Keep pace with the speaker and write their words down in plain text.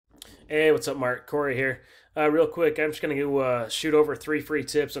Hey, what's up, Mark? Corey here. Real quick, I'm just going to go shoot over 3 free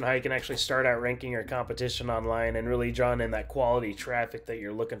tips on how you can actually start out ranking your competition online and really drawing in that quality traffic that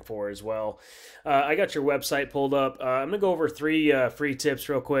you're looking for as well. I got your website pulled up. I'm going to go over 3 free tips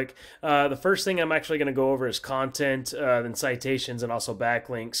real quick. The first thing I'm actually going to go over is content, then citations, and also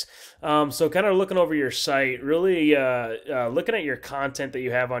backlinks. So kind of looking over your site, really looking at your content that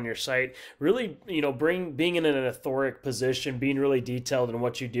you have on your site, really, being in an authoric position, being really detailed in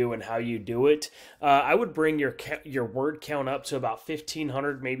what you do and how you do it. I would bring your word count up to about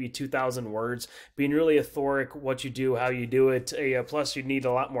 1,500, maybe 2,000 words. Being really authoric, what you do, how you do it. Plus, you need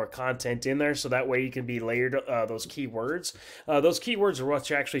a lot more content in there, so that way you can be layered those keywords. Those keywords are what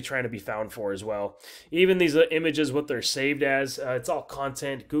you're actually trying to be found for as well. Even these images, what they're saved as, it's all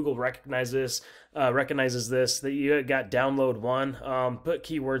content. Google recognizes this, that you got download one. Put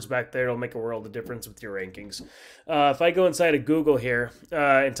keywords back there. It'll make a world of difference with your rankings. If I go inside of Google here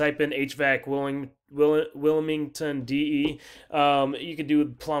and type in HVAC Wilmington DE, you could do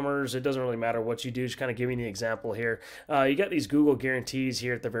plumbers. It doesn't really matter what you do. Just kind of giving you an example here. You got these Google guarantees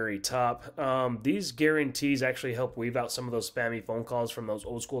here at the very top. These guarantees actually help weave out some of those spammy phone calls from those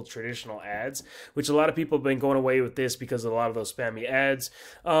old school traditional ads, which a lot of people have been going away with this because of a lot of those spammy ads.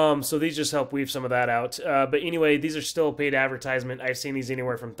 So these just help weave some of that out. But anyway, these are still paid advertisement. I've seen these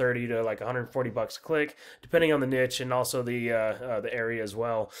anywhere from 30 to like 140 bucks a click, depending on the niche and also the area as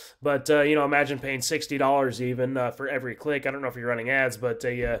well. But imagine paying $60 even for every click. I don't know if you're running ads, but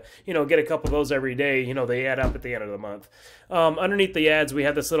get a couple of those every day. They add up at the end of the month. Underneath the ads, we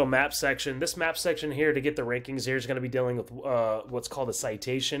have this little map section. This map section here to get the rankings here is going to be dealing with what's called a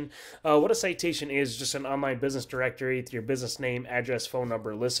citation. What a citation is just an online business directory with your business name, address, phone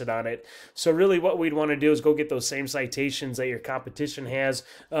number listed on it. So really what we'd want to do is go get those same citations that your competition has.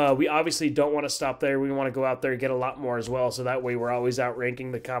 We obviously don't want to stop there. We want to go out there and get a lot more as well, so that way we're always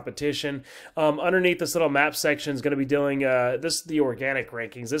outranking the competition. Underneath this little map section is going to be dealing, this is the organic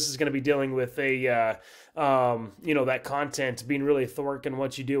rankings. This is going to be dealing with that content, being really authoric in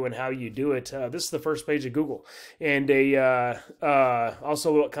what you do and how you do it. This is the first page of Google, and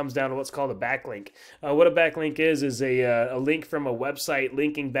also what comes down to what's called a backlink. What a backlink is a link from a website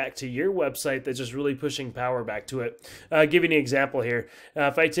linking back to your website that's just really pushing power back to it. Give you an example here.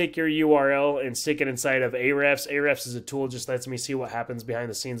 If I take your URL and stick it inside of Ahrefs is a tool, just lets me see what happens behind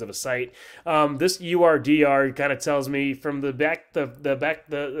the scenes of a site. This URDR kind of tells me from the back, some of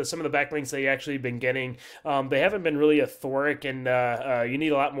the backlinks that you actually been getting. They haven't been really authoric, and you need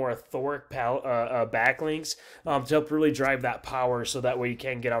a lot more authoric backlinks to help really drive that power, so that way you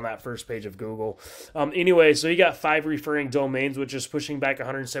can get on that first page of Google. Anyway, so you got 5 referring domains, which is pushing back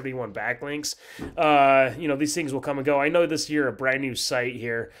 171 backlinks. These things will come and go. I know this year a brand new site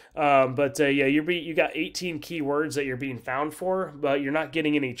here, but you got 18 keywords that you're being found for, but you're not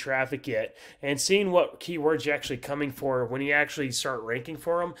getting any traffic yet. And seeing what keywords you're actually coming for, when you actually start ranking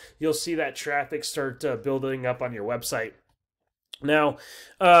for them, you'll see that traffic start building up on your website. Now,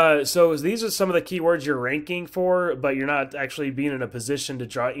 so these are some of the keywords you're ranking for, but you're not actually being in a position to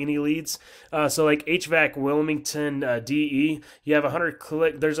draw any leads. So like HVAC Wilmington DE, you have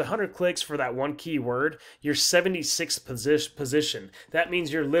 100 there's 100 clicks for that one keyword. You're 76th position. That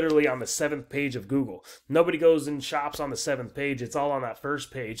means you're literally on the 7th page of Google. Nobody goes and shops on the 7th page. It's all on that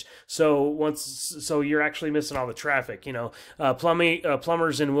first page. So you're actually missing all the traffic.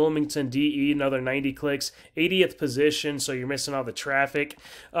 Plumbers in Wilmington DE, another 90 clicks, 80th position. So you're missing all the traffic.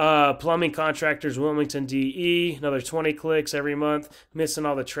 Plumbing contractors Wilmington DE, another 20 clicks every month, missing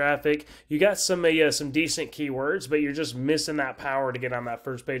all the traffic. You got some decent keywords, but you're just missing that power to get on that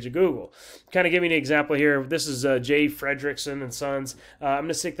first page of Google. Kind of giving you an example here. This is J. Fredrickson and Sons. I'm going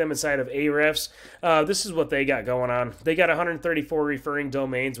to stick them inside of Ahrefs. This is what they got going on. They got 134 referring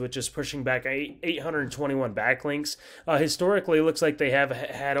domains, which is pushing back 821 backlinks. Historically, it looks like they have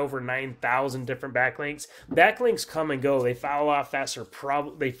had over 9,000 different backlinks. Backlinks come and go. They fall off faster.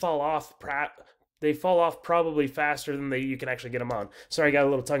 They fall off probably faster than you can actually get them on. Sorry, I got a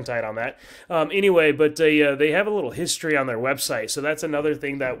little tongue-tied on that. Anyway, but they have a little history on their website, so that's another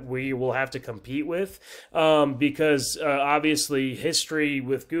thing that we will have to compete with, because obviously history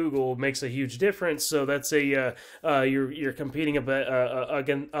with Google makes a huge difference. So that's you're competing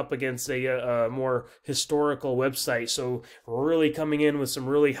up against a more historical website. So really coming in with some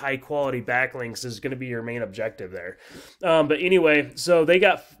really high-quality backlinks is going to be your main objective there. But anyway, so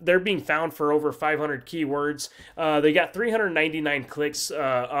they're being found for over 500 keywords. They got 399 clicks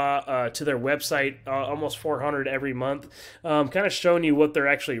to their website, almost 400 every month. Kind of showing you what they're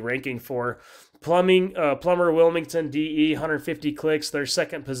actually ranking for. Plumber Wilmington DE, 150 clicks, their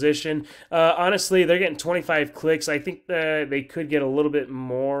second position. Honestly, they're getting 25 clicks. I think they could get a little bit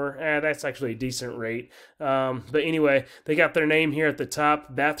more. That's actually a decent rate. But anyway, they got their name here at the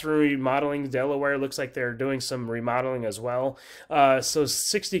top. Bathroom remodeling, Delaware. Looks like they're doing some remodeling as well. So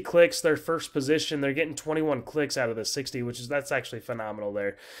 60 clicks, their first position. They're getting 21 clicks out of the 60, that's actually phenomenal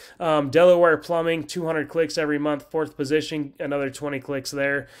there. Delaware Plumbing, 200 clicks every month, fourth position, another 20 clicks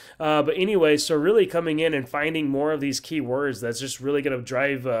there. But anyway, so really coming in and finding more of these keywords, that's just really going to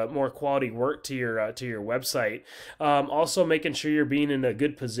drive more quality work to your website. Also making sure you're being in a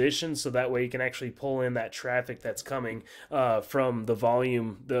good position, so that way you can actually pull in that traffic that's coming from the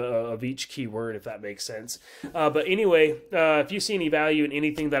volume of each keyword, if that makes sense. But anyway, if you see any value in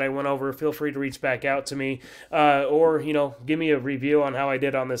anything that I went over, feel free to reach back out to me, or give me a review on how I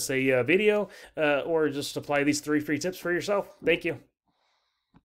did on this video, or just apply these 3 free tips for yourself. Thank you.